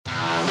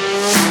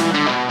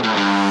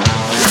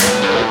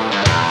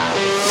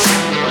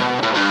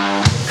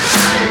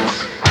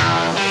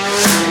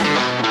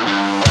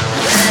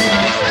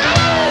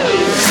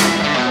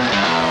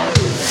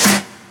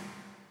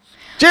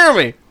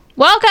Jeremy.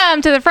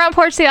 Welcome to the Front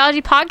Porch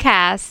Theology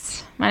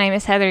Podcast. My name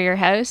is Heather, your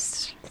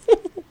host.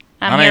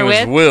 My name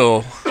is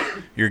Will,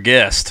 your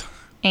guest.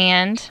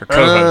 And Or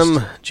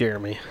co-host.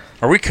 Jeremy.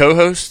 Are we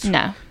co-hosts?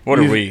 no, What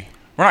are we?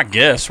 We're not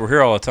guests. We're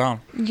here all the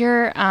time.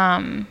 you're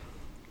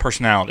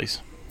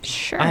Personalities.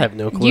 sure. I have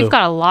no clue. You've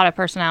got a lot of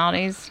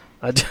personalities.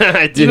 I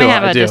do. You may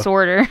have I a do.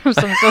 disorder of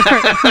some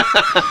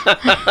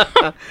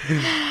sort.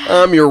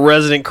 I'm your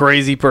resident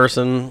crazy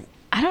person.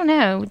 I don't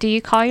know. Do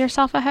you call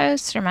yourself a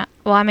host or not?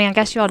 Well, I mean, I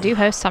guess you all do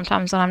host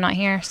sometimes when I'm not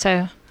here.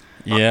 So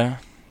Yeah.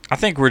 I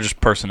think we're just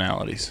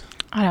personalities.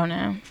 I don't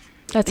know.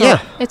 That's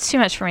Yeah. it's too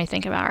much for me to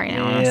think about right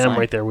now. Yeah, honestly. I'm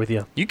right there with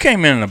you. You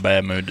came in a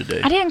bad mood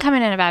today. I didn't come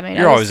in a bad mood.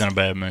 You're always in a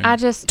bad mood. I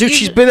just Dude,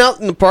 she's been out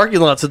in the parking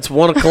lot since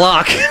 1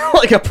 o'clock.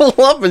 Like, I pull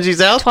up and she's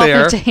out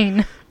there.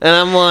 12:15. And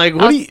I'm like,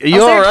 what I are was- you, you I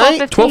was there all at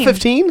right?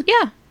 12:15. 12:15?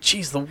 Yeah.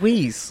 Jeez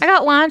Louise. I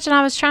got lunch and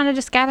I was trying to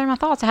just gather my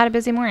thoughts. I had a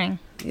busy morning.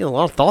 You had a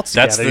lot of thoughts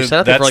that's together. the You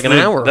sat there for like an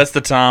hour. That's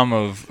the time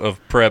of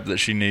prep that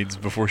she needs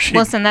before she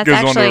Listen, that's goes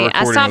on to a actually, I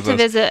recording stopped with to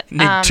us. visit.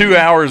 Need 2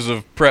 hours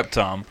of prep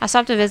time. I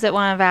stopped to visit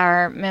one of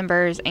our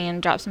members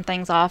and drop some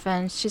things off.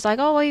 And she's like,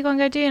 "Oh, what are you going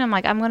to go do?" And I'm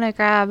like, "I'm going to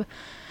grab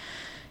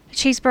a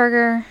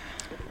cheeseburger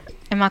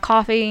and my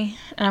coffee,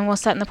 and I'm going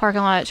to sit in the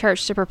parking lot at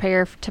church to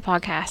prepare to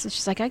podcast." And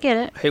she's like, "I get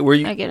it. Hey,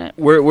 I get it."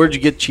 Where'd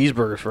you get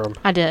cheeseburgers from?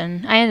 I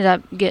didn't. I ended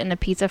up getting a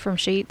pizza from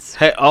Sheetz.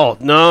 Hey, oh,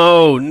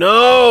 no.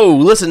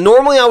 Listen,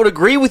 normally I would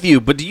agree with you,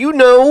 but do you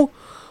know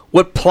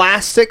how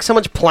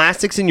much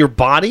plastic's in your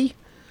body?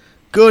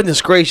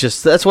 Goodness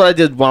gracious. That's what I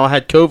did while I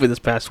had COVID this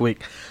past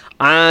week.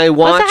 I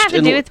watched... What's that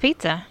have to do with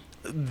pizza?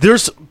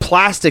 There's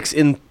plastics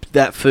in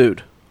that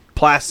food.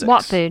 Plastics.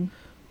 What food?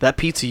 That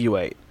pizza you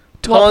ate.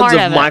 What Tons part of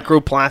of it?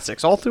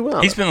 microplastics all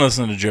throughout. He's been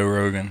listening to Joe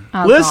Rogan.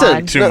 Oh, Listen,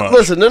 God. Too no, much.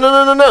 listen, no.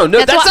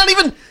 That's That's not why-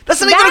 even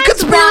a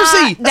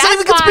conspiracy. That's not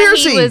even a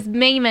conspiracy. Why he was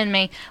memeing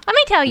me. Let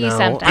me tell you No,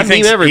 something. I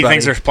mean He everybody.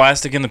 thinks there's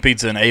plastic in the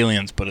pizza and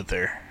aliens put it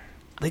there.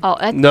 Oh,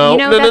 No,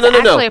 that's no.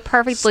 actually a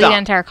perfect lead Stop.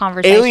 into our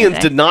conversation. Aliens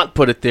today. did not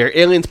put it there.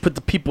 Aliens put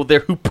the people there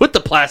who put the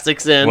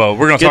plastics in. Well,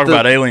 we're going to Get talk the-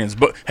 about aliens,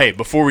 but hey,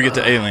 before we get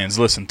to aliens,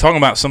 listen, talking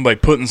about somebody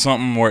putting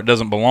something where it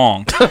doesn't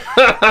belong.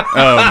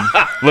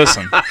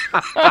 Listen,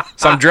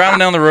 so I'm driving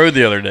down the road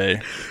the other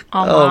day,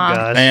 Oh, my.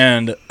 gosh.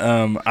 and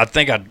I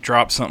think I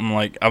dropped something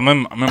like I'm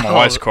in my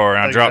wife's car,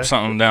 and I okay. dropped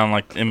something down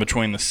like in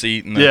between the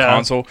seat and the Yeah.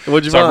 console.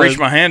 What'd you so I find? reached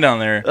my hand down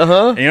there,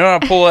 Uh-huh. and you know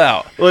what I pull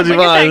out? What'd you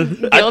Look at find?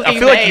 that I guilty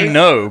feel like you face.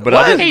 know, but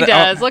What? I didn't. He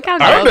does. Look how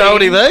I don't know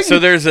guilty. anything.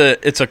 So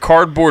it's a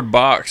cardboard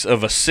box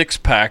of a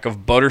 6-pack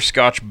of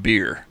butterscotch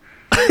beer.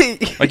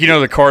 Like, you know,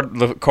 the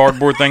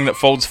cardboard thing that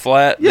folds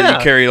flat that Yeah.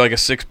 you carry like a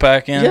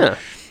 6-pack in. Yeah.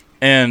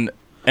 And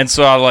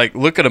so I like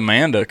look at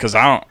Amanda because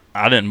I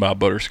didn't buy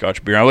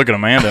butterscotch beer. I look at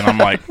Amanda and I'm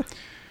like,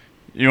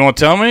 "You want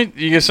to tell me?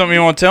 You get something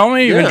you want to tell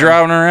me? You've Yeah. been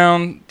driving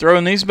around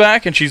throwing these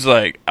back?" And she's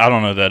like, "I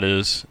don't know what that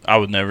is. I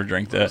would never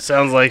drink that."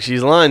 Sounds like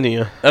she's lying to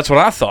you. That's what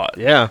I thought.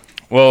 Yeah.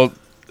 Well,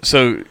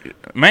 so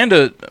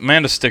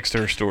Amanda sticks to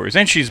her stories,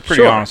 and she's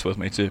pretty Sure. honest with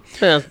me too.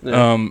 Yeah.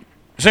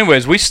 So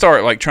anyways, we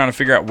start like trying to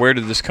figure out where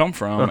did this come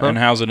from and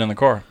how's it in the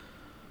car.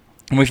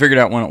 And we figured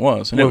out when it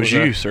was. And What it was was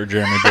you, that? Sir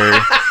Jeremy Berry.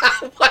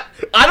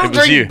 I don't it was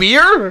drink you.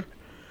 beer.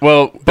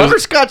 Well,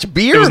 Butterscotch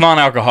beer. it was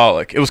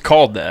non-alcoholic. It was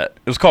called that.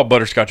 It was called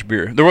butterscotch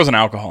beer. There wasn't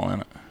alcohol in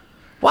it.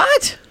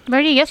 What?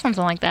 Where do you get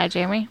something like that,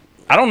 Jeremy?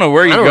 I don't know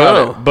where you I don't got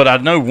know. it, but I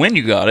know when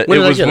you got it. When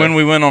It did I was get when it?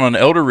 we went on an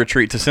elder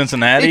retreat to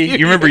Cincinnati.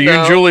 You remember you No.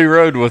 and Julie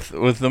rode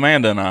with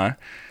Amanda and I.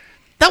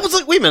 That was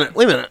like. Wait a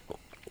minute.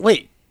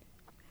 Wait.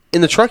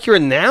 In the truck you're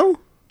in now?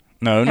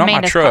 No, not my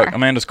Amanda's truck. car.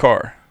 Amanda's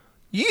car.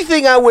 You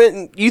think I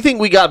went? You think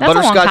we got That's a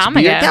long butterscotch time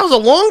beer? ago. That was a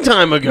long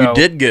time ago. You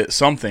did get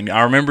something.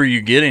 I remember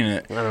you getting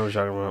it. I know what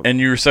you're talking about. And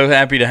you were so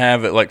happy to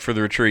have it, like, for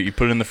the retreat. You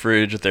put it in the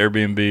fridge at the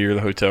Airbnb or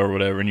the hotel or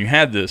whatever, and you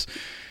had this.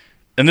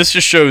 And this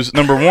just shows,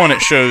 number one,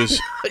 it shows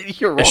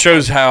You're wrong. it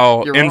shows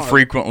how You're wrong.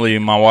 infrequently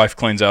my wife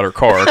cleans out her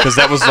car, because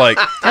that was like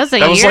That was a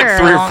that was year like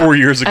 3 or long. 4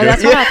 years ago. Oh,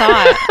 that's what I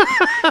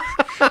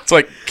thought. It's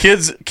like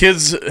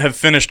kids have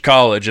finished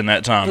college in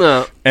that time,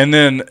 No. and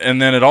then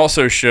it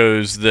also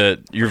shows that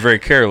you're very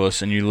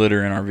careless and you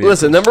litter in our vehicle.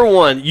 Listen, number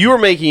one, you are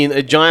making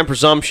a giant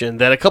presumption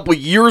that a couple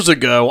years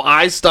ago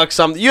I stuck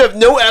something. You have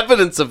no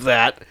evidence of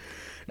that.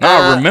 No,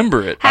 I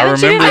remember it. I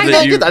Haven't you remember been that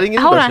back- you. I didn't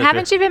get Hold much on, of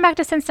haven't it. you been back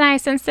to Cincinnati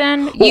since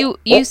then? You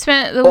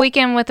spent the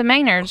weekend with the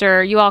Maynards,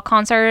 or you all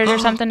concerted or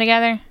something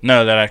together?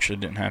 No, that actually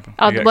didn't happen.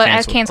 Oh, It got but I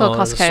canceled. canceled Oh,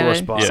 because there's a sore COVID.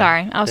 spot. Yeah.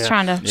 Sorry, I was Yeah.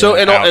 trying to. So,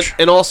 ouch.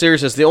 in all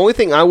seriousness, the only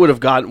thing I would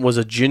have gotten was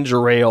a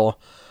ginger ale.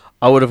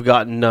 I would have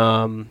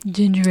gotten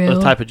Ginger a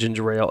ale. type of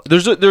ginger ale.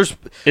 There's It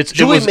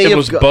Julie was may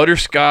have got-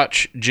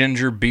 butterscotch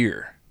ginger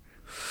beer.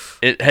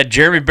 It had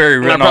Jeremy Berry I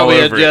written all probably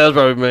over had, yeah, it. that's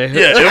probably me.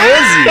 Yeah, it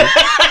was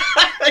you.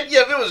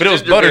 yeah, if it was But it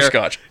was ginger beer.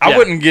 butterscotch. I Yeah.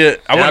 wouldn't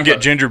get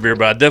but- ginger beer,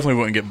 but I definitely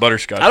wouldn't get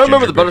butterscotch. I don't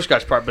remember the ginger beer.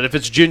 butterscotch part, but if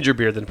it's ginger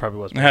beer, then it probably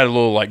was. It had a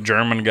little like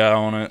German guy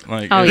on it.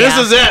 Like Oh, This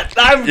yeah. is it.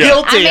 I'm Yeah.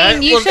 guilty. I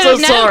mean, you I'm should so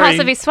have known sorry. because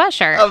of his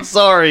sweatshirt. I'm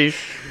sorry.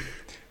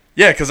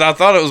 yeah, because I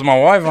thought it was my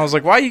wife, and I was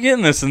like, "Why are you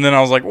getting this?" And then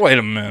I was like, "Wait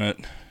a minute."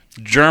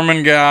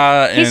 German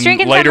guy He's and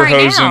drinking some later right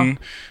hosen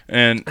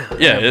And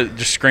yeah, it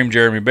just screamed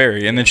Jeremy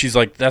Berry. And then she's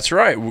like, "That's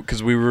right,"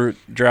 because we were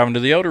driving to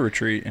the Elder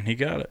Retreat, and he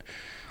got it.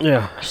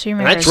 Yeah. She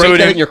And I remembers. drank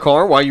that in your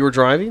car while you were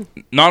driving?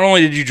 Not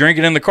only did you drink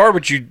it in the car,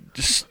 but you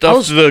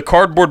stuffed the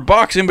cardboard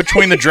box in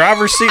between the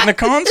driver's seat and the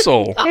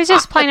console. He was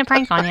just playing a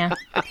prank on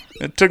you.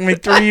 It took me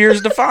 3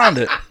 years to find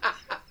it.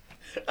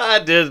 I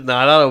did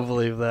not. I don't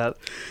believe that.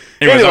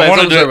 Anyways,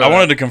 Anyways, I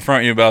wanted to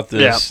confront you about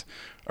this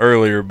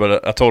earlier,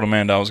 but I told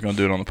Amanda I was going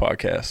to do it on the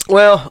podcast.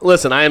 Well,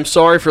 listen, I am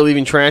sorry for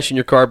leaving trash in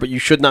your car, but you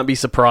should not be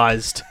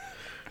surprised,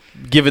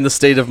 given the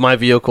state of my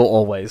vehicle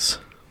always.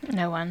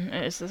 No one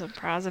is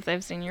surprised if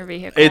they've seen your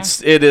vehicle.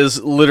 It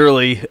is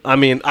literally, I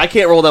mean, I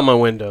can't roll down my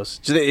windows.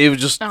 It was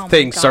just Oh my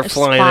things God, start it's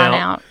flying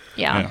out.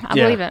 Yeah, I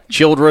believe it.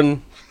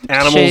 Children,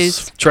 animals,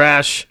 Shoes.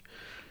 trash,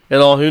 and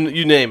all,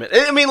 you name it.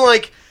 I mean,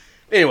 like,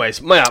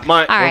 anyways, my All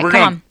right, we're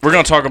come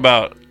gonna talk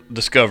about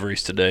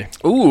discoveries today.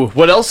 ooh,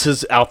 what else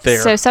is out there?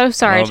 So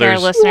sorry Well, to our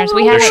there's- listeners.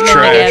 We there's haven't been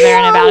trash. together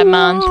in about a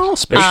month. There's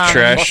Space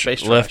trash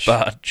space left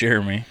trash. by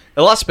Jeremy.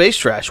 A lot of space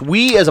trash.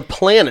 We as a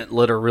planet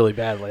litter really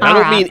badly. I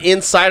don't Alright. mean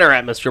inside our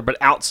atmosphere, but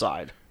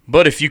outside.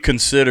 But if you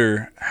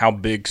consider how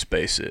big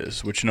space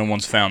is, which no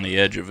one's found the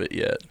edge of it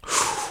yet,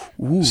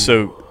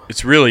 so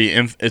it's really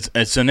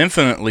it's an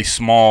infinitely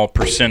small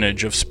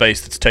percentage of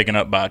space that's taken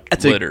up by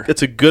litter.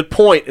 It's a good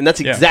point, and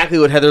that's Yeah. exactly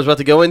what Heather's about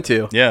to go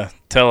into. Yeah,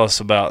 tell us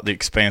about the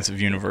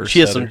expansive universe. She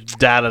has Heather. some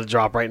data to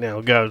drop right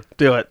now. Go,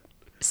 do it.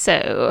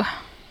 So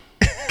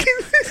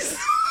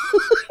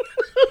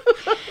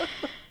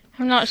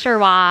I'm not sure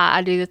why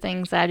I do the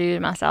things that I do to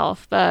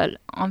myself, but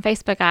on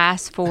Facebook I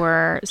asked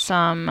for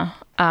some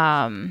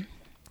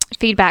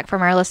feedback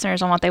from our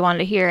listeners on what they wanted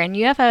to hear, and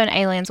UFO and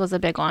aliens was a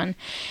big one.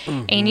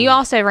 And you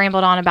also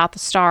rambled on about the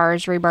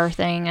stars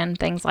rebirthing and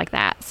things like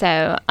that.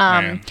 So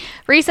Man.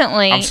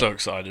 recently I'm so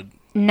excited.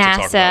 to talk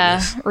about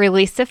this. NASA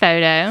released a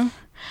photo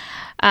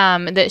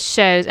that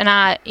shows, and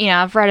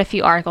I've read a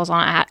few articles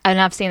on it,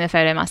 and I've seen the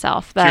photo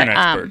myself. But You're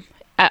an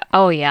expert.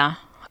 oh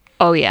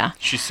yeah,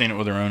 She's seen it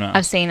with her own eyes.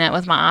 I've seen it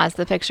with my eyes.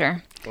 The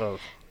picture, Oh.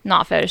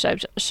 not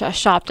photoshopped,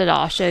 shopped at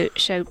all.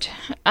 Shaped.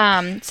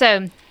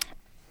 So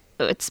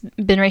it's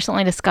been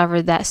recently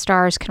discovered that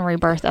stars can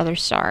rebirth other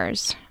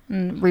stars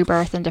and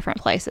rebirth in different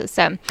places.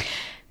 So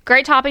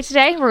great topic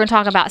today. We're going to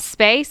talk about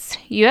space,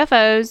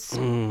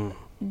 UFOs,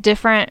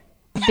 different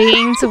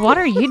beings. What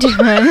are you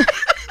doing?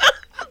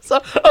 So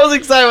I was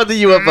excited about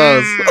the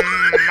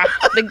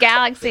UFOs. The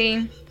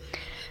galaxy.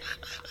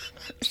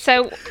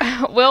 So,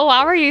 Will,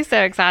 why were you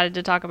so excited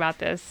to talk about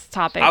this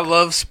topic? I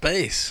love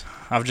space.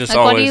 I've just Like,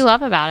 always. what do you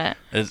love about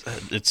it?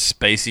 It's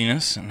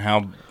spaciness and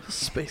how.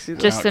 Spacey.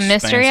 Just the expansive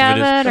mystery it of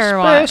is. it, or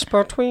what? Space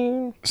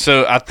between.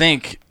 So I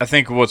think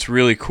what's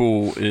really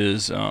cool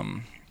is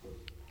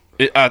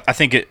I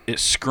think it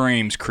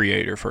screams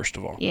creator first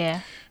of all.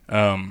 Yeah.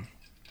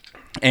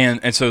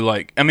 And so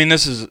like I mean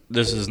this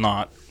is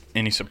not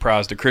any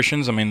surprise to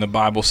Christians. I mean the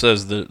Bible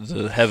says that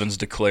the heavens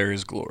declare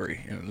His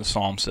glory. You know, the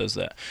Psalm says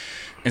that.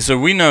 And so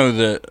we know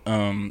that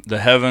the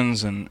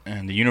heavens and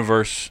the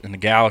universe and the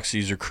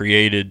galaxies are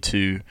created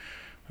to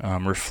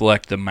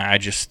reflect the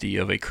majesty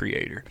of a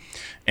creator.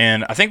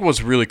 And I think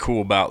what's really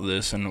cool about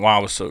this, and why I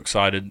was so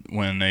excited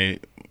when they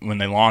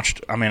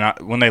launched. I mean,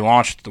 when they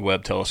launched the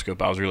Webb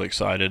telescope, I was really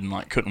excited and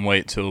like couldn't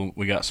wait till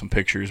we got some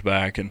pictures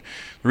back. And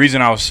the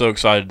reason I was so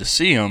excited to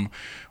see them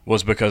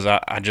was because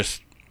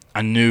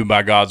I knew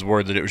by God's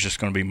word that it was just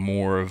going to be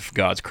more of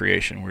God's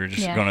creation. We were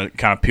just going to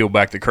kind of peel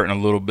back the curtain a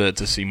little bit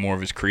to see more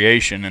of His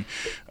creation.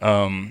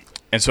 And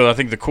so I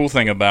think the cool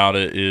thing about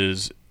it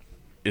is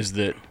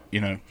that, you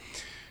know,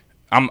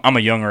 I'm a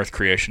young Earth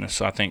creationist,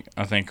 so I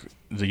think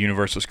the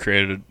universe was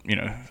created,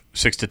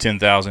 6,000 to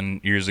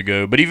 10,000 years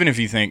ago. But even if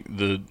you think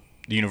the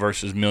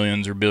universe is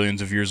millions or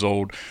billions of years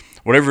old,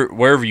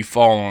 wherever you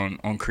fall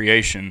on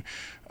creation,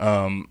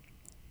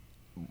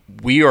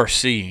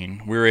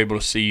 we're able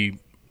to see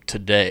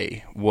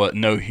today what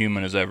no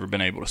human has ever been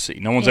able to see.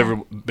 No one's ever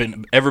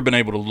been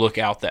able to look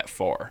out that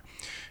far.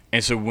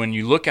 And so when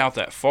you look out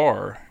that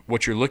far,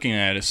 what you're looking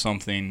at is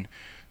something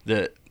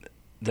that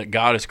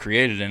God has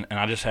created, and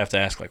I just have to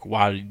ask, like,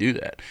 why did He do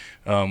that?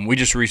 A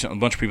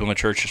bunch of people in the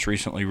church just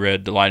recently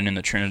read Delighting in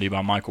the Trinity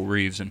by Michael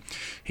Reeves, and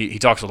he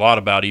talks a lot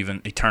about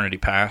even eternity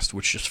past,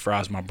 which just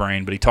fries my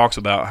brain, but he talks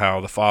about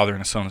how the Father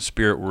and the Son and the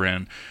Spirit were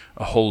in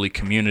a holy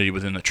community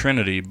within the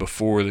Trinity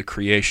before the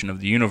creation of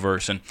the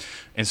universe. And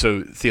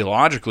so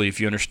theologically, if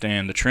you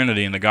understand the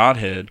Trinity and the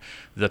Godhead,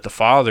 that the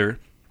Father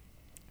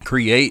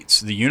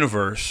creates the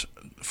universe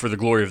for the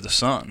glory of the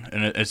Son,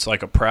 and it's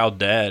like a proud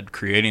dad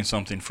creating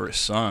something for his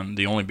son,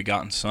 the only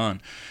begotten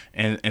Son,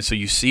 and so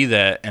you see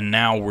that, and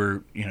now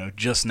we're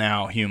just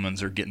now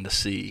humans are getting to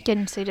see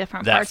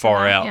different that parts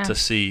far of it, out yeah. to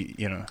see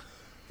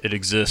it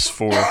exists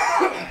for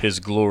His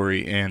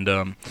glory, and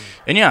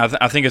yeah,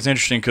 I think it's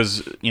interesting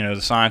because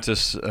the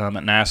scientists at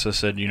NASA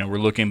said we're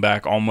looking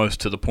back almost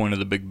to the point of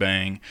the Big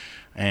Bang,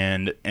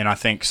 and I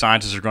think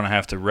scientists are going to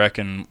have to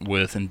reckon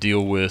with and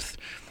deal with.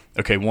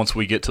 Okay, once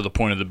we get to the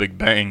point of the Big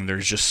Bang,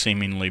 there's just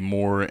seemingly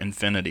more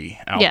infinity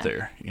out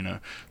there.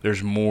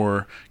 There's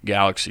more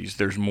galaxies,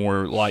 there's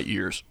more light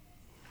years.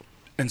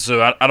 And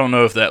so I don't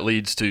know if that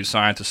leads to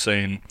scientists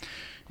saying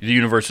the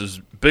universe is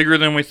bigger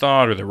than we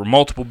thought, or there were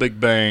multiple Big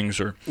Bangs,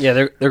 or Yeah,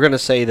 they're going to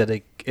say that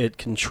it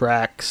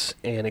contracts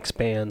and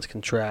expands,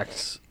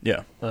 contracts.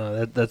 yeah.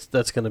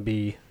 That's going to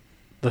be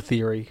the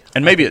theory.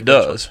 And maybe it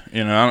does,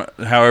 you know.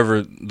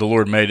 However, the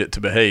Lord made it to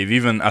behave.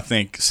 Even I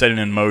think setting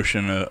in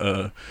motion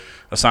a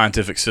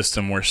scientific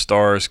system where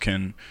stars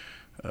can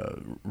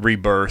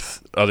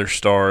rebirth other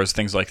stars,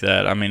 things like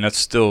that. I mean, that's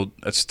still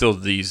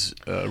these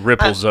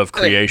ripples of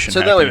creation.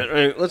 So wait a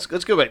minute. Let's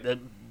go back.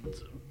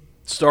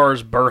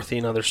 Stars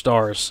birthing other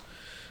stars.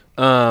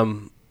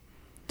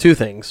 Two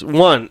things.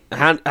 One,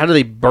 how do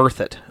they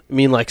birth it? I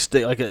mean, it's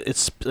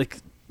like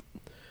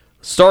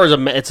stars.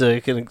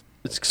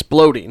 It's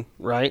exploding,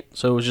 right?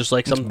 So it's just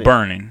like It's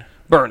something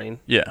burning.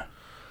 Yeah.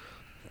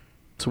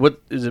 So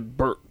what is it?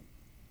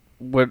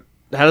 What?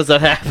 How does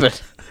that happen?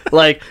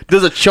 Like,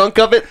 does a chunk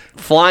of it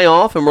fly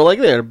off, and we're like,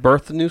 there,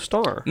 birth a new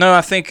star? No,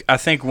 I think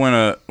when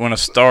a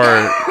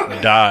star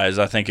dies,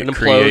 I think it implodes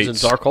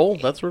creates in dark hole,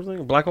 that sort of thing,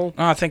 a black hole.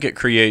 No, I think it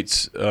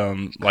creates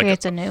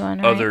Creates a new one,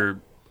 right? other,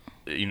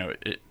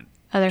 it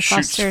Other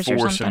shoots clusters or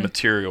force and something.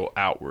 material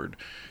outward,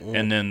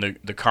 and then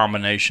the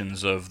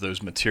combinations of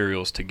those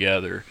materials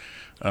together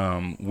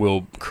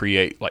will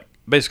create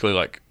basically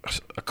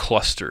a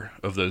cluster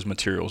of those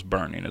materials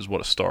burning is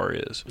what a star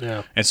is.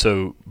 Yeah. And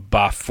so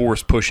by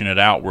force pushing it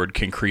outward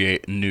can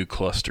create new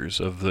clusters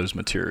of those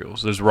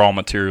materials, those raw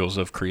materials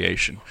of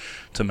creation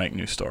to make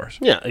new stars.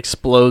 Yeah,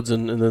 explodes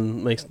and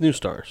then makes new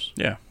stars.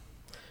 Yeah.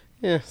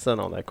 Yeah, it's not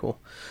all that cool.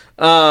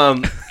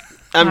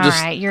 I'm All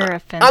just. right, you're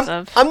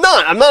offensive. I'm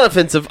not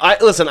offensive.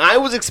 Listen. I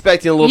was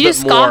expecting a little You bit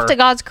just more. scoffed at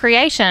God's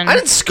creation. I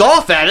didn't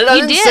scoff at it. I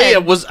You didn't say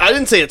did. it was. I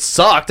didn't say it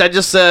sucked. I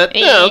just said,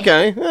 yeah,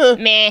 okay.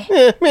 Meh.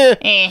 Meh.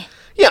 Eh.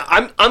 Yeah,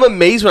 I'm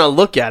amazed when I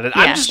look at it.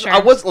 Yeah, I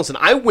sure. wasn't. Listen,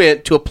 I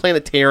went to a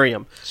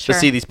planetarium Sure. to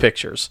see these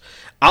pictures.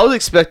 I was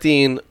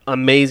expecting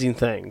amazing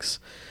things,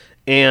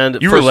 and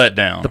You were let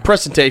down. The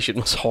presentation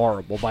was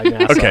horrible by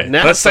NASA. Okay,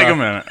 NASA, let's take a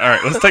minute. All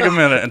right, let's take a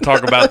minute and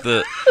talk about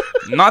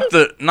not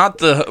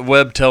the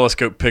Webb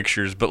telescope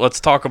pictures, but let's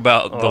talk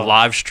about the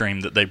live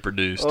stream that they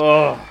produced.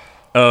 Oh,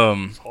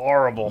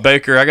 horrible.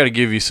 Baker, I got to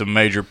give you some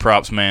major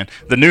props, man.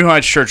 The New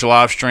Heights Church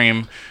live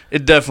stream,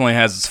 it definitely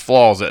has its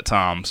flaws at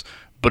times,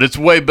 but it's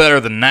way better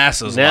than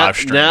NASA's live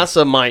stream.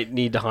 NASA might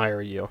need to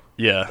hire you.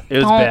 Yeah. It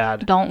was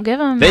bad. Don't give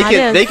them. They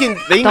can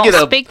Don't get a.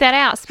 speak that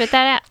out. Spit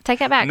that out. Take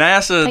that back.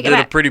 NASA Take it did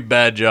a back. pretty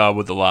bad job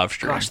with the live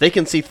stream. Gosh, they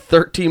can see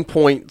 13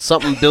 point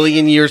something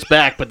billion years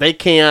back, but they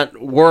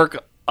can't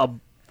work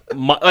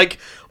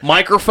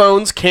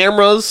microphones,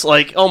 cameras,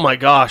 oh my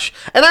gosh.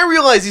 And I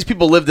realize these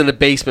people lived in a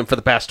basement for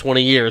the past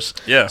 20 years.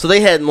 Yeah. So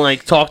they hadn't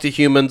talked to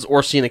humans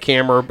or seen a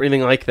camera or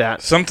anything like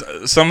that. Some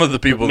of the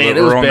people Man, that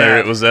it was were on there,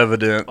 bad. it was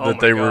evident Oh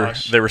that my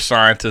gosh. they were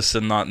scientists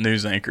and not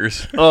news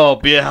anchors. Oh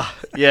yeah.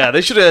 Yeah,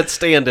 they should have had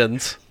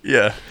stand-ins.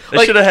 Yeah,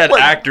 they should have had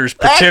actors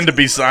pretend to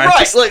be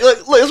scientists. Right,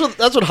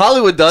 that's what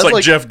Hollywood does. It's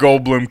like Jeff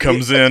Goldblum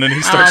comes in and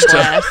he starts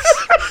bless.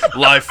 to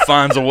life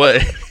finds a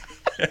way.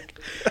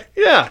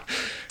 Yeah.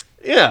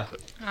 Yeah.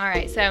 All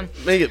right, so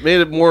Made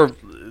it more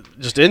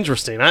just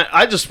interesting.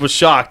 I just was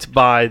shocked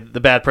by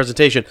the bad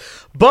presentation,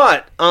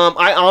 but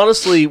I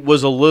honestly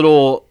was a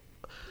little.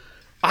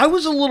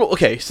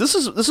 Okay. So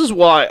this is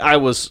why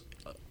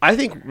I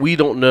think we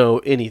don't know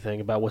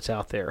anything about what's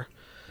out there,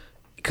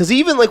 because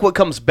even what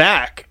comes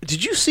back.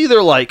 Did you see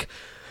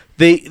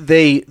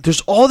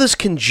there's all this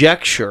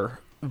conjecture,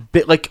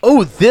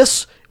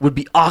 this would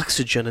be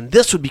oxygen and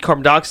this would be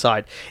carbon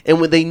dioxide, and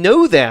when they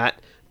know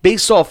that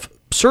based off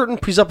certain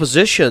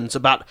presuppositions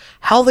about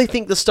how they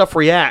think this stuff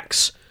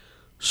reacts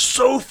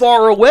so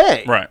far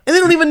away. Right. And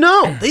they don't even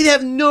know. They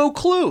have no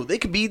clue. They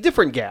could be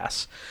different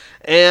gas.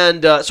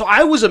 And so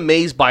I was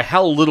amazed by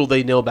how little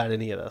they know about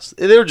any of this.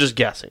 They're just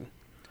guessing.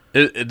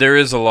 There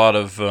is a lot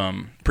of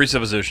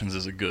presuppositions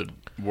is a good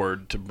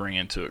word to bring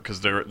into it, because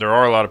there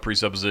are a lot of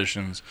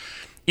presuppositions.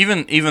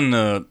 Even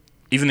the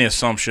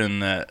assumption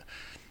that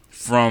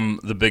from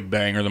the Big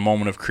Bang or the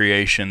moment of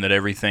creation that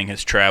everything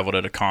has traveled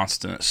at a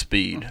constant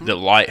speed, that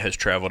light has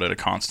traveled at a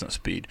constant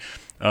speed.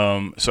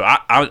 So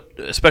I,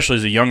 especially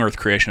as a young Earth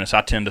creationist,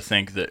 I tend to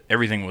think that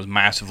everything was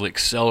massively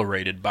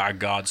accelerated by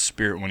God's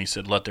Spirit when He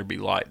said, "Let there be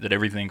light." That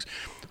everything's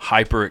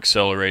hyper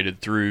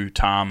accelerated through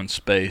time and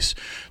space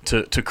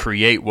to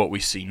create what we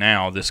see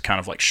now, this kind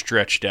of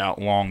stretched out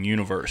long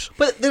universe.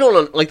 But they don't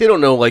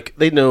know,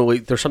 they know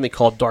there's something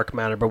called dark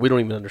matter, but we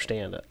don't even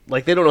understand it.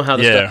 They don't know how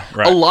this stuff.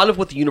 right. A lot of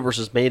what the universe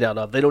is made out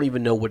of, they don't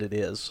even know what it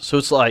is. So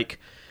it's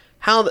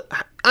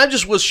I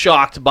just was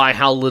shocked by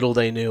how little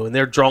they knew, and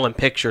they're drawing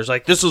pictures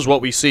this is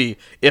what we see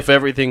if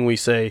everything we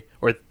say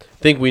or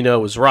think we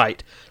know is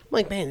right. I'm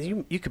like,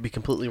 man, you could be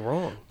completely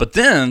wrong. But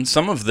then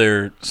some of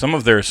their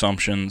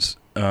assumptions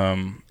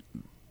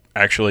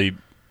actually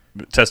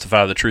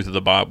testify the truth of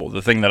the Bible.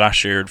 The thing that I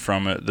shared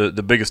from it,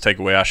 the biggest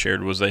takeaway I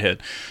shared was they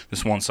had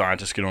this one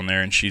scientist get on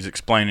there, and she's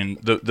explaining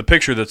the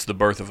picture that's the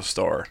birth of a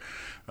star.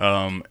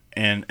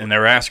 and they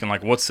were asking,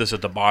 like, what's this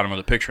at the bottom of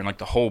the picture? And, like,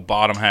 the whole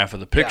bottom half of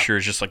the picture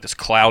is just, like, this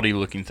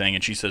cloudy-looking thing.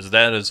 And she says,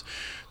 that is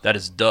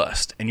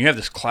dust. And you have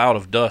this cloud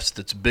of dust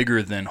that's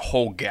bigger than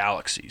whole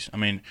galaxies. I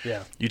mean,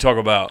 you talk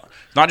about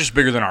not just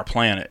bigger than our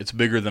planet, it's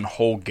bigger than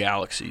whole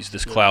galaxies,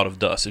 this cloud of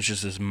dust. It's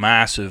just this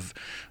massive,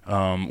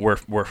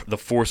 where the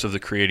force of the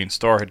creating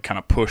star had kind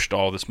of pushed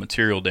all this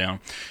material down.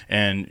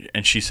 And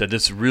she said,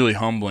 it's really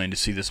humbling to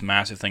see this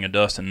massive thing of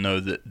dust and know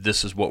that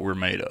this is what we're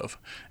made of.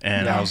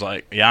 And I was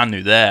like, I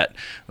knew that.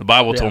 The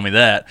Bible told me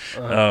that,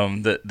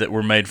 that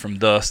we're made from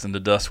dust, and to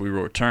dust we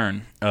will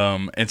return.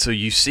 And so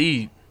you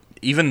see,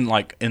 even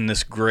like in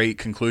this great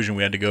conclusion,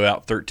 we had to go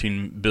out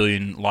 13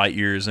 billion light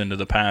years into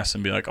the past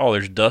and be like, oh,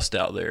 there's dust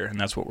out there, and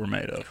that's what we're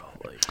made of.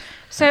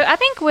 So I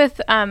think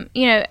with,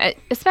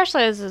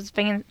 especially as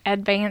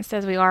advanced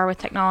as we are with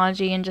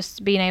technology and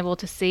just being able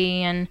to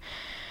see and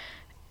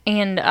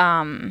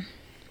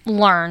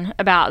learn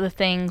about the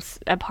things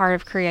a part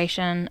of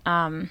creation,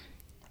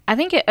 I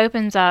think it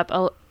opens up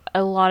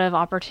a lot of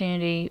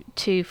opportunity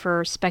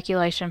for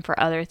speculation for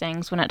other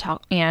things when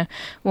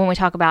when we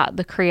talk about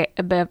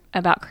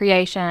about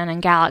creation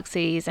and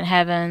galaxies and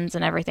heavens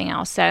and everything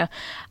else.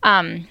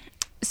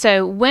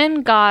 So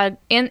when God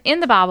in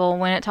the Bible,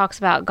 when it talks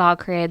about God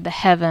created the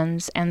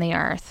heavens and the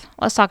earth,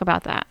 let's talk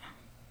about that.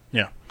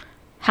 Yeah.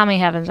 How many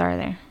heavens are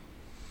there?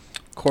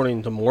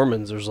 According to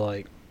Mormons, there's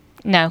like...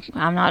 No,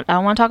 I'm not. I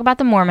don't want to talk about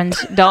the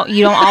Mormons. You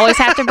don't always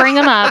have to bring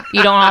them up.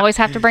 You don't always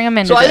have to bring them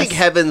into So I this. think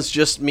heavens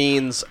just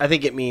means, I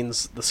think it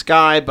means the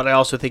sky, but I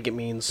also think it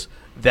means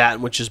that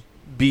which is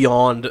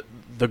beyond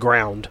the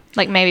ground.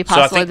 Like maybe So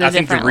possibly I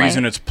think the differently.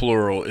 reason it's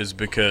plural is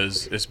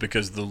because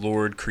the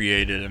Lord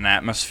created an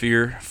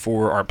atmosphere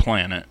for our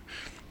planet,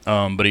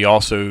 but He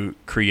also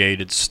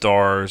created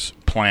stars,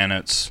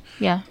 planets,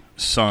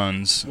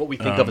 suns. What we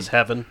think of as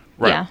heaven.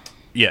 Right. Yeah.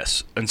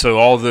 Yes, and so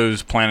all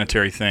those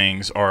planetary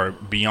things are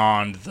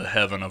beyond the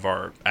heaven of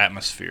our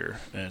atmosphere.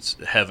 And it's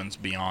heavens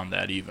beyond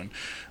that even,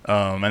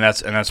 and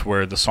that's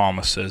where the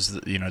psalmist says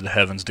that, the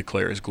heavens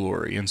declare His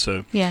glory, and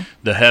so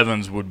the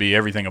heavens would be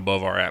everything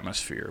above our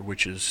atmosphere,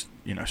 which is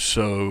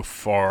so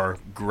far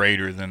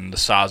greater than the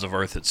size of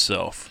Earth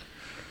itself.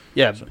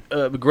 Yeah,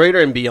 greater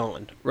and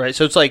beyond, right?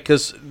 So it's like,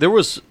 because there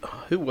was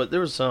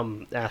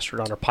some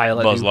astronaut or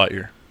pilot. Buzz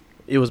Lightyear.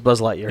 It was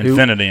Buzz Lightyear.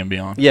 Infinity and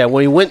beyond. Yeah,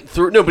 when he went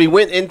through... No, but he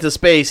went into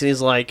space, and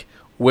he's like,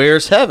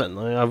 where's heaven?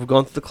 I've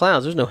gone through the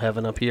clouds. There's no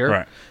heaven up here.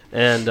 Right.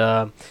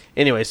 And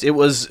anyways, it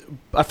was...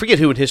 I forget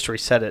who in history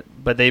said it,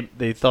 but they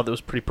thought that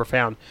was pretty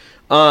profound.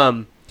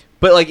 But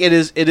like, it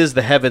is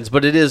the heavens,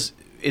 but it is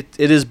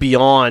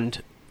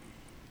beyond,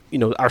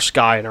 our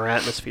sky and our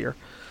atmosphere.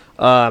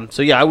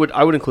 So yeah,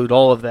 I would include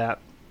all of that.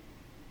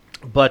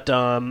 But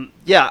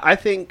yeah, I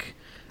think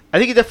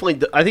it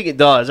definitely... I think it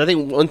does. I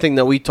think one thing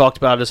that we talked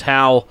about is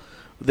how...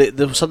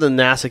 There was something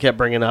NASA kept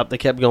bringing up. They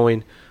kept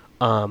going.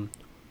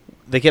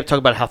 They kept talking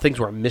about how things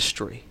were a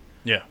mystery.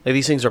 Yeah, like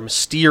these things are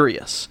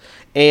mysterious,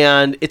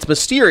 and it's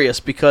mysterious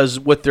because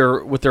what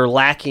they're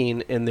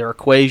lacking in their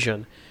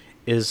equation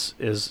is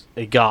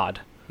a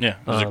God. Yeah,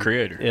 as a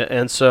creator. Yeah,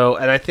 and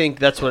I think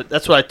that's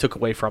what I took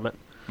away from it.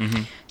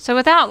 Mm-hmm. So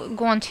without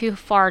going too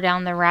far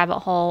down the rabbit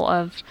hole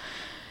of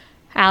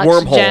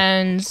Alex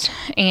Jones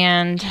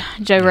and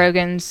Joe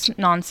Rogan's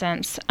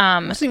nonsense. It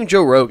wasn't even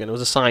Joe Rogan. It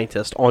was a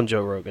scientist on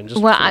Joe Rogan.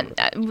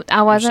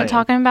 I wasn't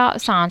talking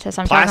about scientists.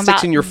 I'm Plastics talking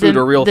about in your food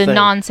are real the thing.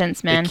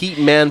 nonsense men. They keep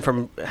men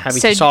from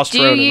having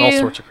testosterone and all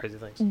sorts of crazy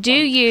things. Do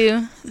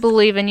you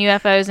believe in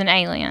UFOs and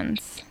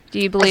aliens?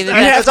 Do you believe that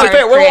That's that's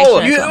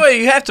fair.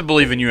 You have to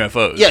believe in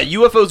UFOs. Yeah,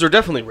 UFOs are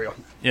definitely real.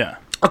 Yeah.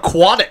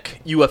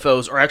 Aquatic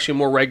UFOs are actually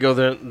more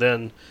regular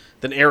than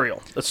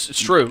aerial. It's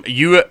true.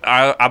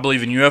 I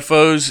believe in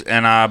UFOs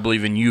and I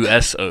believe in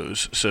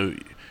USOs. So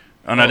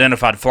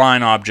unidentified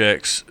flying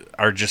objects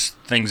are just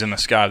things in the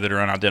sky that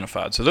are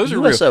unidentified. So those are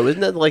real. USO,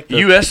 isn't that like the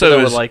USO that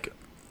would is like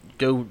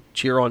go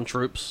cheer on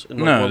troops? In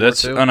no, World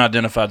that's War II?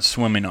 unidentified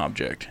swimming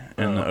object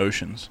in the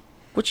oceans.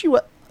 Which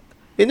isn't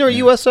there a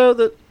USO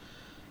that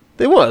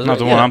they was? Not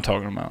the one I'm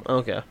talking about.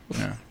 Okay.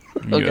 Yeah.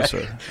 Okay. USO.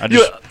 Is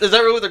that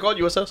really what they're called?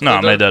 USOs? No,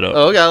 I made that up.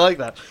 Oh, okay, I like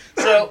that.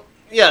 So.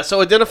 Yeah,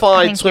 so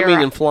identified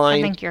swimming and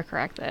flying. I think you're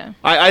correct, though.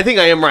 I think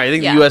I am right. I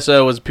think the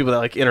USO is people that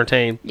like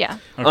entertain. Yeah.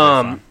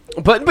 Okay,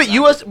 but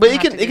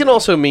it can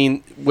also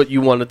mean what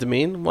you want it to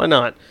mean. Why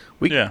not?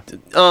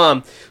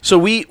 So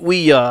we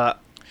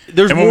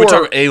there's and when we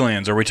talk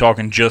aliens, are we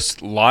talking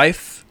just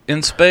life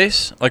in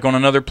space, like on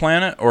another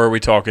planet, or are we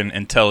talking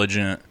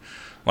intelligent,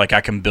 like I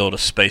can build a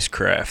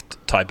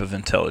spacecraft type of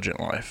intelligent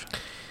life?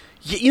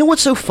 You know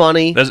what's so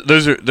funny?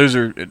 Those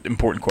are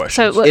important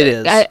questions. So it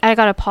is. I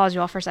got to pause you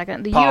all for a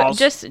second. Pause.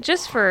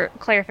 Just for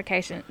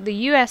clarification, the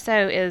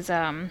USO is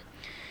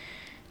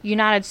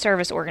United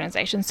Service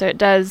Organization, so it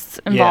does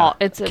involve.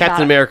 Yeah. It's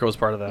Captain America was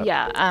part of that.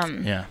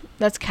 Yeah.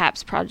 That's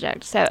CAP's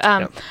project. So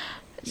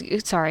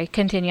sorry,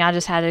 continue. I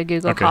just had a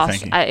Google Okay,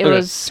 cost. thank you. It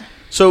was.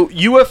 So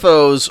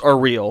UFOs are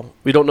real.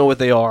 We don't know what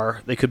they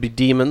are. They could be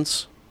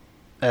demons,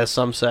 as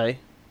some say.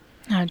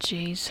 Oh,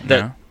 jeez.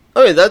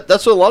 I mean,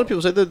 that's what a lot of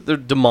people say. They're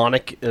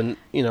demonic, and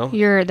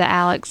You're the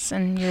Alex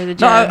and you're the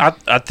Joe. No,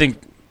 I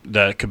think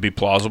that could be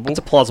plausible. it's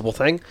a plausible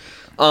thing.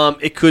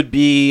 It could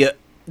be.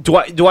 Do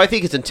I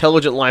think it's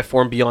intelligent life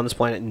form beyond this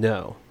planet?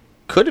 No.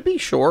 Could it be?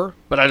 Sure,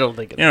 but I don't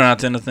think it. You know what I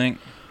tend to think?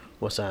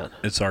 What's that?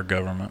 It's our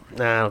government.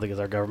 Nah, I don't think it's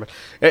our government.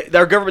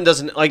 Our government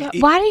doesn't like.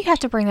 Why do you have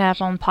to bring that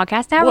up on the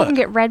podcast? Now What? we're going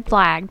to get red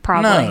flagged,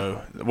 probably.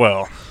 No.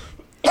 Well,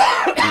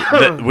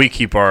 we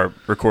keep our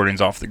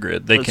recordings off the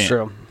grid. They That's can't.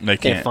 true. They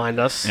Can't can't. find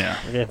us. Yeah.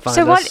 They can't find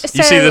So what? us.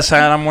 You see So- this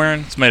hat I'm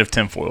wearing? It's made of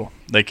tinfoil.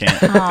 They can't.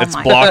 Oh It's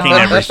my blocking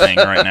gosh. everything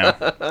right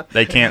now.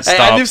 They can't Hey,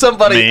 stop I knew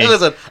somebody. me. Hey,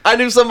 listen, I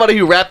knew somebody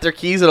who wrapped their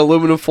keys in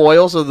aluminum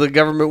foil so the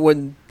government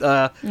wouldn't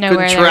where couldn't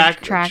they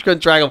track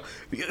them.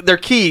 Their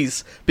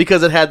keys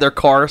because it had their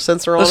car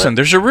sensor on Listen, it.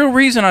 there's a real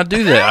reason I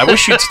do that. I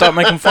wish you'd stop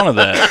making fun of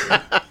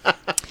that.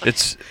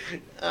 It's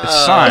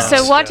science.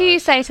 So what do you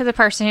say to the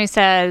person who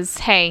says,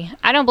 "Hey,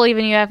 I don't believe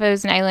in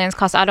UFOs and aliens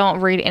because I don't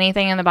read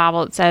anything in the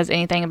Bible that says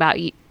anything about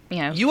UFOs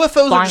are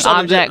flying just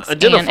objects and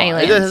identified.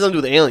 It aliens." has nothing to do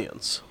with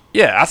aliens.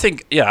 I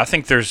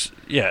think there's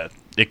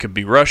it could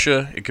be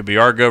Russia, it could be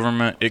our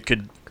government, it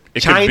could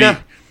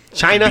China. be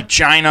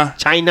China.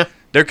 China.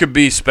 There could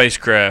be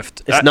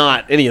spacecraft. It's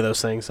not any of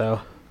those things,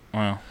 though.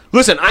 Well,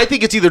 Listen, I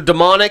think it's either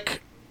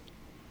demonic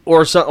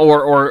or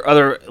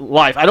other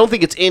life. I don't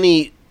think it's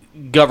any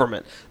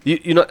government.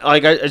 I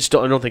just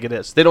don't. I don't think it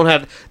is. They don't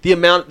have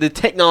the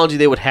technology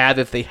they would have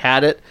if they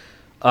had it.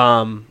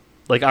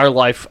 Like our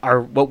life,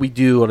 what we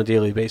do on a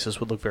daily basis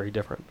would look very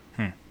different.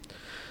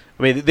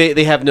 I mean,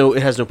 they have no.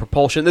 It has no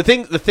propulsion. The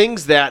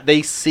things that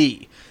they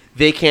see,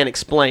 they can't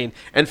explain.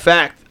 In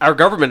fact, our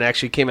government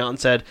actually came out and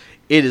said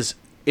it is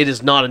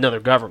not another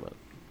government.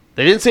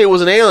 They didn't say it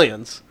was an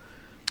aliens.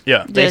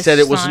 yeah. They Just said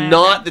it was not-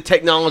 not the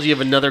technology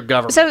of another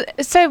government.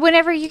 So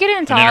whenever you get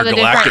into An all the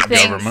different intergalactic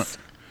things, government.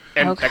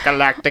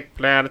 Intergalactic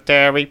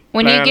planetary.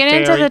 when you get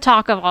into the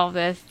talk of all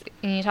this,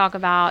 and you talk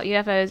about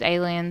UFOs,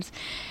 aliens,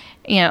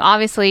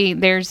 obviously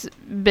there's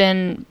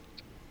been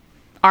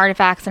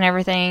artifacts and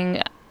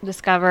everything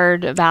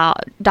discovered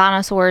about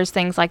dinosaurs,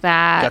 things like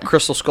that. got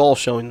crystal skull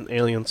showing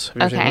aliens. Have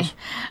you ever seen Okay.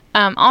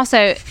 those?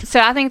 Also, so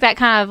I think that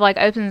kind of like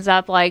opens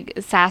up like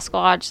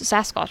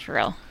Sasquatch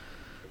real.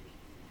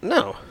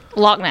 No.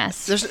 Loch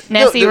Ness. There's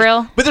Nessie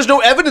real. But there's no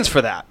evidence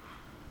for that.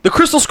 The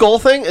crystal skull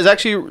thing is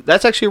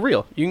actually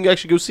real. You can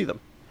actually go see them.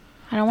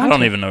 I don't I want don't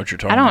to. even know what you're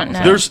talking I don't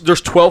about. know.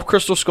 There's 12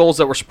 crystal skulls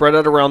that were spread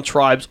out around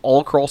tribes all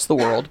across the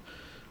world.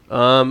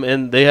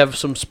 And they have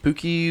some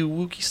spooky,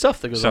 wooky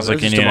stuff that goes Sounds on.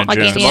 like It's just Indiana Like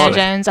Jones. Indiana Demonic.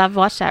 Jones. I've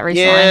watched that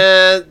recently.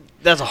 Yeah,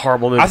 that's a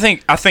horrible movie. I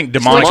think demonic.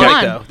 demonic, Which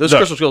one? though. Those Look,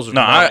 crystal skulls are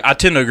no, demonic. I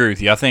tend to agree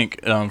with you. I think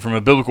from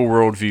a biblical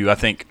worldview, I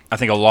think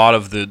a lot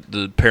of the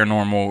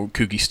paranormal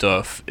kooky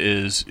stuff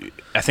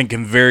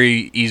can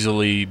very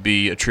easily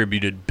be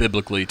attributed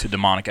biblically to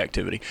demonic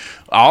activity.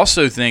 I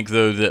also think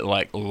though that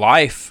like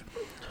life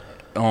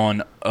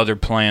on other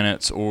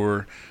planets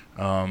or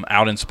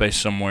out in space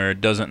somewhere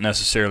doesn't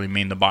necessarily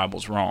mean the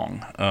Bible's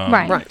wrong.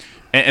 Right.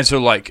 And so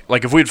like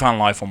if we'd find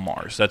life on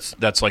Mars,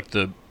 that's like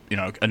the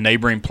a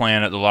neighboring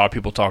planet that a lot of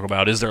people talk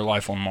about. Is there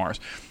life on Mars?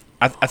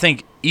 I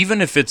think even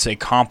if it's a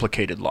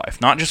complicated life,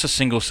 not just a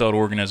single-celled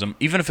organism,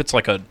 even if it's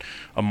like a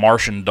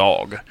Martian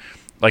dog,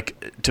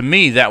 like to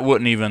me that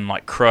wouldn't even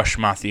like crush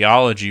my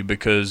theology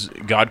because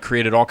God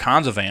created all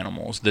kinds of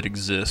animals that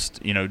exist,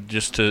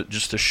 just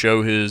to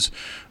show His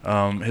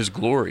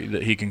glory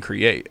that He can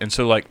create. And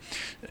so like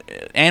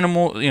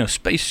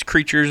space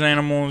creatures,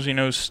 animals,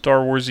 Star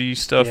Warsy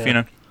stuff,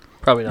 Yeah.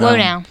 Probably not. Slow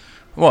down.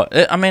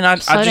 What? I mean,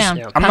 Slow down.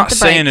 I'm Pump not the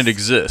saying brakes. it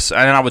exists, and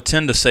I would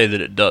tend to say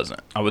that it doesn't.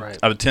 I would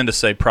Right. tend to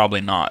say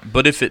probably not.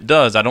 But if it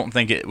does, I don't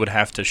think it would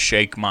have to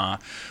shake my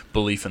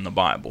belief in the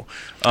Bible.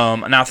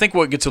 Now, I think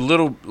what gets a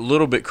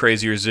little bit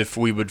crazier is if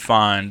we would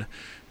find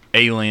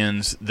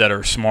aliens that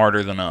are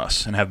smarter than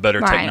us and have better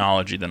Right.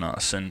 technology than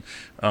us, and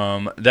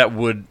that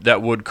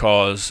would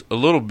cause a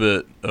little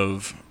bit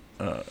of.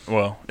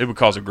 It would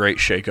cause a great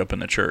shakeup in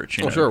the church.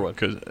 Sure it would.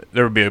 Because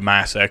there would be a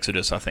mass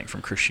exodus, I think,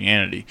 from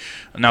Christianity.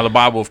 Now, the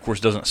Bible, of course,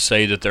 doesn't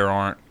say that there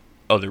aren't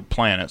other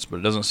planets,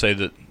 but it doesn't say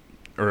that,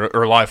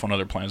 or life on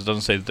other planets. It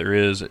doesn't say that there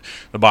is.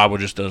 The Bible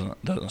just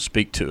doesn't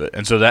speak to it.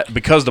 And so that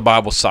because the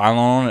Bible's silent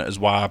on it is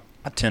why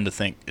I tend to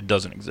think it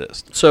doesn't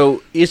exist.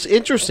 So it's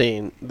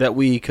interesting that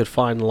we could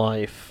find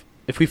life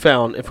if we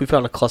found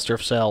a cluster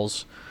of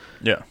cells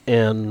Yeah.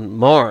 in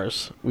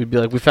Mars. We'd be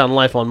like, we found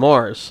life on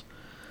Mars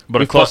But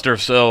We a cluster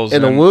of cells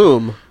in a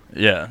womb.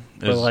 Yeah.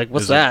 We're like,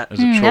 what's is that? Is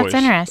a choice. That's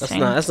interesting.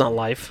 That's not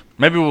life.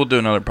 Maybe we'll do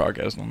another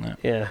podcast on that.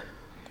 Yeah,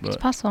 It's But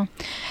possible.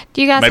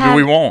 Do you guys maybe have,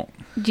 we won't.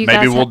 do you Maybe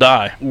guys we'll have-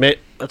 die.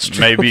 that's true.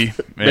 Maybe. Yeah.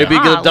 Maybe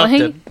get Ah, well,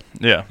 abducted.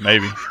 Yeah,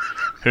 maybe.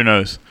 Who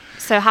knows?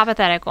 So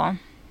hypothetical.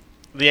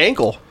 The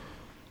ankle.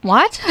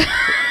 What?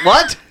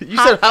 What? You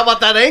said, how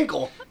about that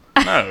ankle?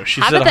 No, she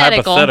said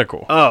Hypothetical.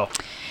 hypothetical. Oh,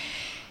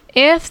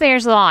 If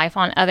there's life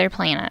on other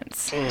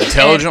planets,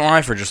 Intelligent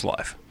life or just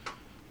life?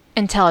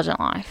 intelligent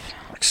life,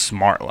 Like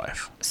smart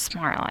life.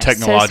 smart life,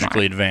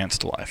 Technologically so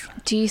advanced life.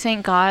 smart. Do you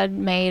think God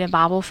made a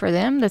Bible for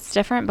them that's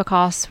different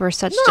because we're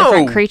such No.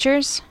 different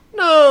creatures?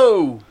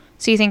 no.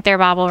 So you think their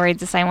Bible reads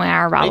the same way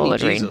our Bible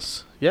would read?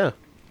 Jesus. Yeah.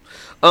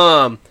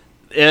 And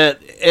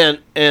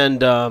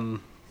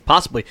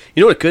possibly,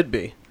 you know what it could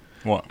be.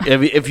 What?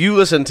 If you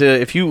listen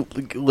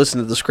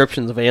to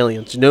descriptions of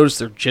aliens, you notice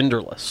they're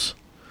genderless.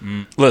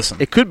 Listen,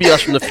 It could be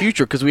us from the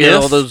future because we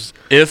have all those.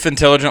 If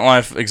intelligent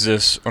life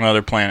exists on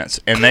other planets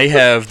and they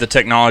have the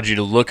technology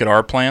to look at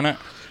our planet,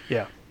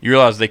 Yeah. you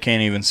realize they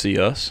can't even see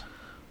us.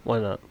 Why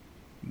not?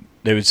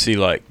 They would see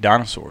like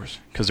dinosaurs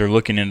because they're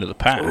looking into the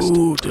past.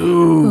 Ooh,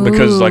 dude.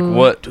 Because like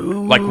what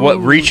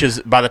reaches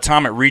by the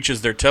time it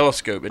reaches their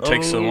telescope, it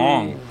takes so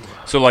long.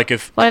 So like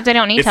if What if they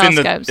don't need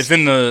telescopes? if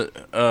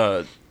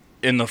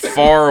in the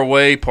far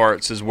away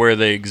parts is where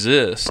they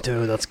exist,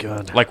 Dude, that's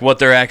good. like what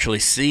they're actually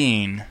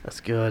seeing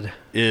That's good.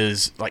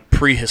 is like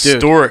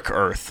prehistoric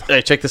Earth.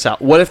 Hey, check this out.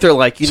 What if they're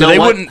like, So they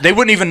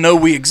wouldn't even know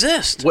we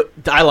exist. What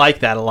I like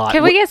that a lot.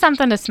 Could we get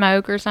something to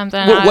smoke or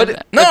something? No,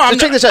 I'm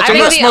check this out. I'm think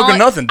not the smoking only-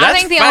 nothing. That's I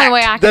think the fact. only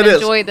way I That can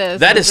is- enjoy this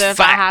that is is if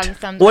fact. I have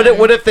something.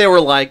 What if they were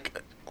like,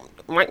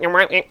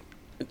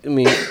 I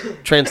mean,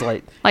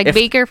 translate. Like If-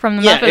 Beaker from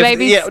the Muppet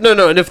Babies? Yeah,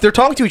 no, and if they're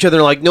talking to each other,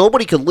 they're like,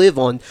 nobody could live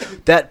on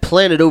that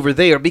planet over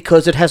there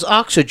because it has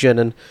oxygen,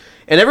 and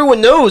everyone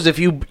knows if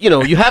you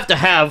have to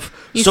have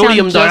You sound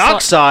sodium just like-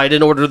 dioxide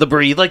in order to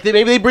breathe. Like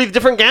maybe they breathe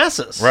different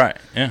gases. Right.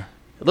 Yeah.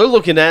 They're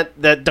looking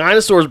at that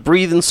dinosaurs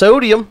breathing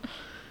sodium.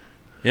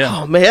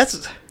 Yeah. Oh man,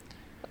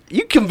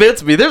 you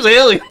convinced me. There's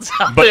aliens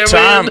out But there,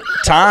 man.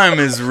 time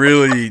is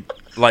really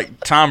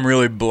time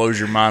really blows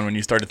your mind when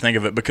you start to think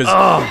of it because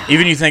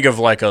even you think of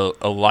like a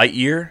light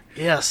year.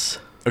 Yes.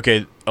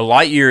 Okay, a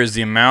light year is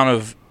the amount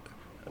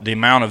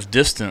of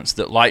distance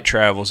that light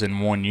travels in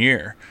 1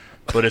 year,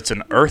 but it's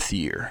an Earth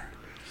year.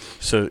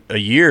 So a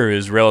year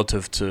is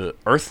relative to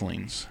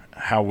Earthlings,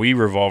 how we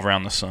revolve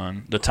around the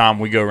sun, the time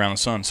we go around the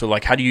sun. So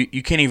like, how do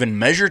you can't even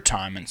measure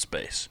time in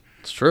space?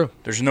 It's true.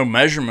 There's no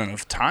measurement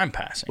of time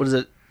passing. What is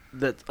it?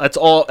 That's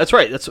all. That's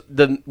right. That's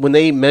when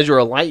they measure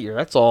a light year.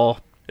 That's all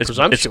It's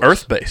presumptuous.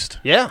 Earth-based.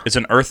 Yeah. It's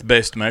an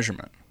Earth-based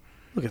measurement.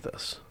 Look at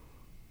this.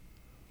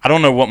 I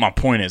don't know what my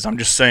point is. I'm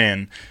just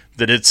saying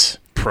that it's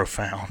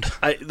profound.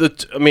 I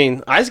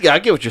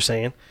get what you're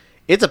saying.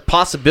 It's a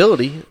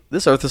possibility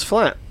this Earth is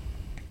flat.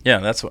 Yeah,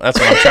 that's what I'm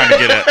trying to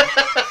get at.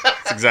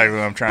 That's exactly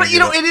what I'm trying But to you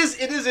get know,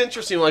 at. it is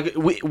interesting. Like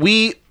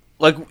we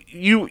like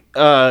you.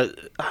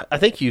 I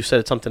think you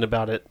said something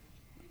about it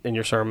in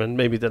your sermon.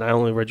 Maybe that I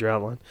only read your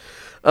outline.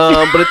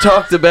 But it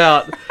talked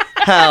about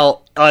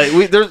how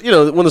there's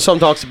when the psalm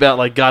talks about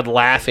like God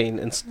laughing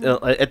and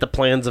at the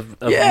plans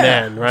of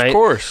men, right? Of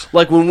course.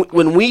 Like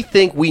when we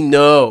think we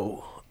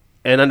know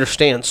and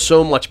understand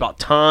so much about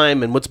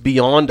time and what's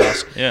beyond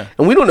us, Yeah.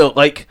 and we don't know,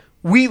 like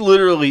we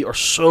literally are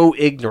so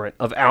ignorant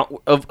of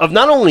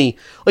not only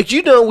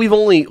we've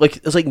only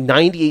it's like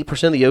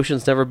 98% of the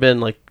ocean's never been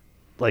like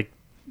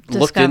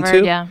looked Discovered,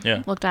 into,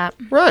 Yeah. looked at.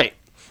 right?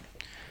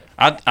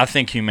 I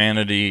think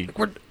humanity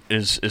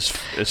is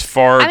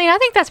far. I mean, I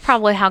think that's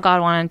probably how God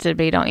wanted it to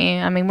be, don't you?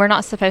 I mean, we're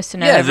not supposed to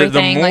know Yeah, the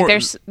everything. more-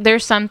 Like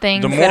there's some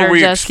things the that more are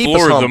we just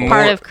explore, the humble. more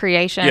part of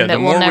creation the that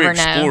more we'll never we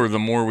explore, know. the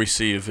more we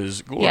see of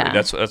His glory. Yeah.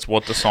 That's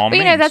what the psalm But,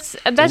 means. you know, that's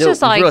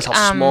just we like realize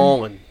how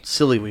small and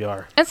silly we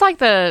are. it's like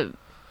the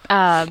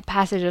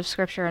passage of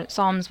scripture,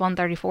 Psalms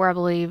 134, I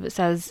believe. It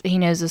says He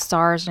knows the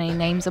stars and He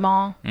names them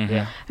all. Mm-hmm.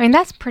 Yeah. I mean,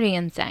 that's pretty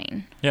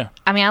insane. Yeah.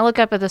 I mean, I look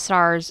up at the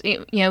stars.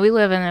 You know, we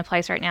live in a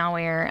place right now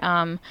where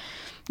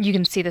you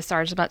can see the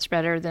stars much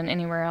better than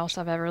anywhere else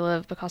I've ever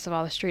lived because of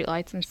all the street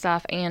lights and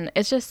stuff. And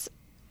it just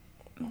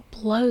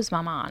blows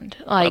my mind.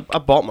 Like, I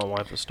bought my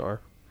wife a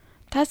star.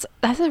 that's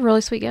a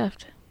really sweet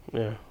gift.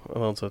 Yeah, I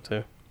thought so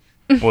too.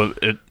 Well,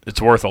 it's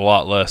worth a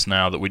lot less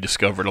now that we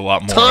discovered a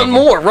lot more. Ton of them.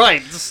 more,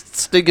 right?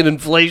 Stinking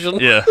inflation.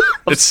 Yeah,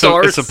 it's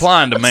stars.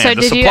 supply and demand. So The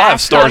did you supply of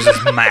ask stars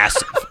God- is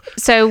massive.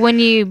 So when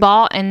you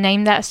bought and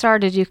named that star,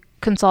 did you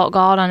consult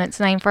God on its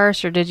name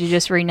first, or did you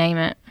just rename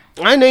it?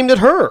 I named it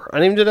her.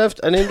 I named it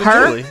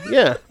Her? Julie.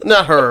 Yeah,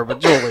 not her, but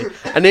Julie.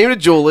 I named it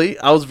Julie.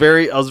 I was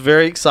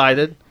very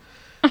excited,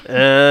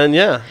 and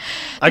yeah,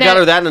 I got Now-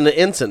 her that in an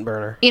instant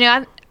burner. You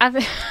know,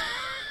 I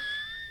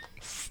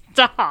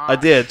stop. I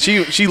did.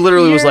 She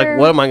literally was like, You're-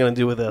 "What am I going to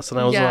do with this?" And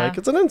I was Yeah. like,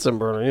 "It's an instant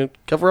burner. You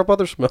cover up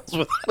other smells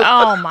with it."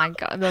 Oh my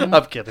God.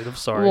 I'm kidding. I'm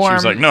sorry. Warm. She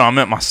was like, "No, I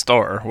meant my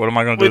star. What am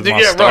I going to do with my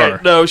Yeah, star?"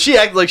 right. No, she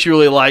acted like she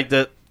really liked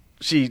it.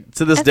 She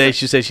to this That's day a-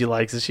 she says she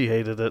likes it. She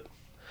hated it.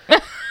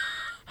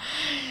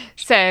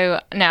 So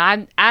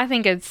no, I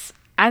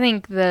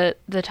think the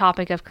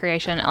topic of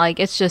creation, like,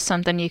 it's just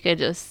something you could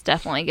just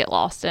definitely get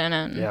lost in,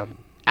 and Yeah.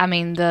 I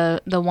mean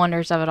the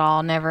wonders of it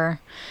all never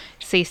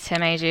cease to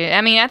amaze you.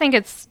 I mean, I think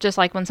it's just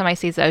like when somebody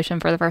sees the ocean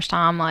for the first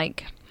time.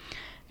 Like,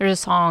 there's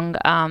a song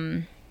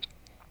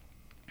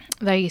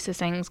they used to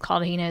sing, it's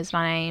called "He Knows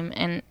My Name,"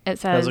 and it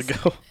says How's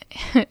it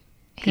go?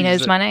 He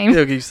knows my name.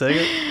 Yeah, can you sing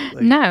it?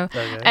 Like, No,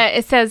 okay.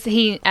 it says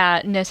he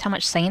knows how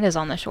much sand is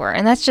on the shore,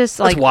 and that's just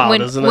like wild,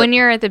 when isn't it? when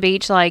you're at the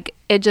beach, like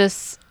it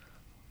just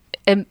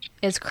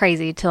it's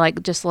crazy to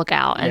like just look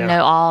out and Yeah.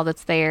 know all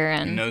that's there, He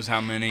and knows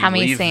how many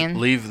sand.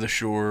 leave the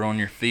shore on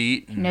your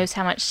feet. And knows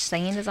how much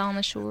sand is on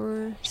the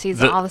shore. Sees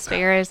The- all the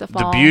sparrows that the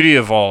fall. beauty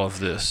of all of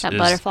this That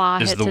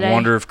butterfly is hit the today.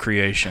 wonder of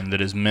creation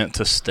that is meant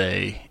to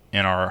stay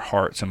in our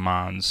hearts and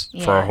minds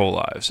for our Yeah. whole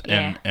lives.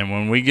 Yeah. And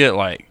when we get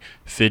like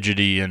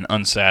fidgety and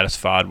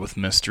unsatisfied with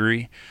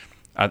mystery,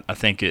 I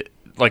think it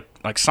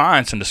like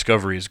science and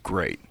discovery is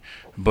great.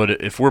 But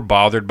if we're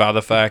bothered by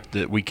the fact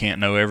that we can't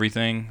know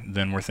everything,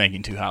 then we're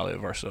thinking too highly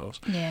of ourselves.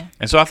 Yeah.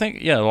 And so I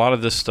think, a lot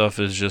of this stuff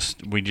is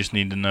just, we just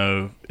need to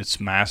know it's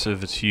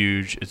massive, it's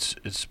huge,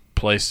 it's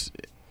placed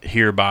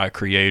here by a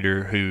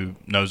creator who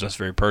knows us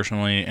very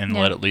personally, and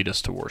Yeah. let it lead us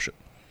to worship.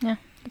 Yeah,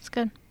 that's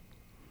good.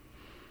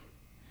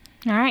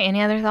 All right.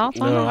 Any other thoughts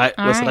on No, that?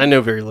 All listen, right. I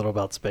know very little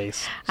about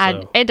space.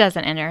 So. It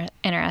doesn't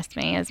interest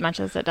me as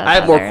much as it does. I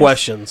have more others.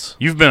 questions.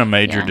 You've been a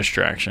major Yeah.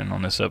 distraction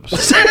on this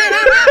episode.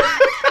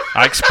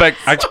 I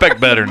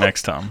expect better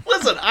next time.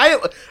 Listen,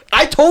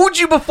 I told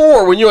you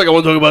before when you were like, I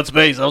want to talk about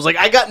space. I was like,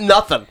 I got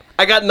nothing.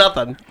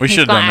 We He's should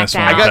have gonna done this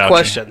act one out. I got without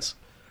questions.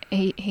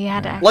 He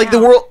had to. act Like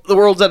out. the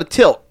world's at a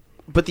tilt,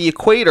 but the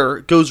equator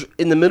goes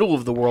in the middle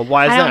of the world.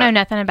 Why is I that? don't know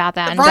nothing about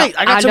that. And Right,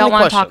 I got so don't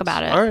many want to talk questions.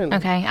 about it. All right.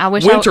 Okay. I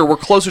wish Winter, we're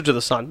closer to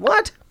the sun.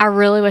 What? I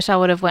really wish I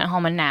would have went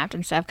home and napped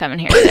instead of coming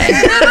here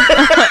today.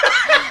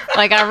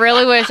 Like I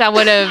really wish I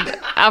would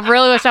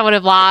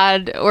have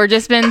lied or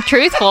just been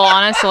truthful,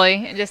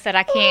 honestly. And just said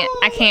I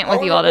can't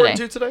with you all today.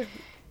 Today?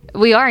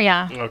 We are,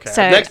 yeah. Okay.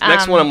 So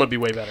Next one, I'm gonna be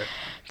way better.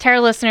 to our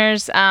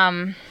listeners,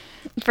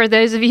 for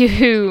those of you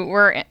who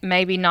were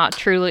maybe not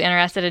truly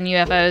interested in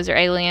UFOs or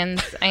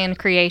aliens and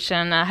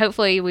creation,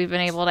 hopefully we've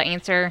been able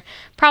to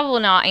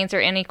probably not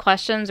answer any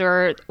questions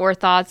or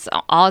thoughts.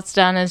 All it's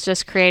done is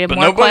just created But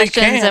more nobody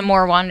questions can. and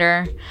more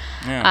wonder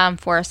Yeah.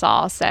 for us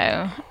all.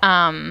 So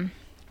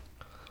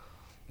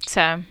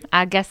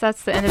I guess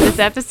that's the end of this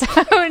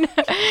episode.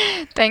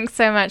 Thanks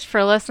so much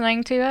for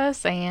listening to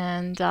us,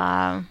 and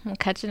we'll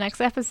catch you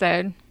next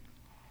episode.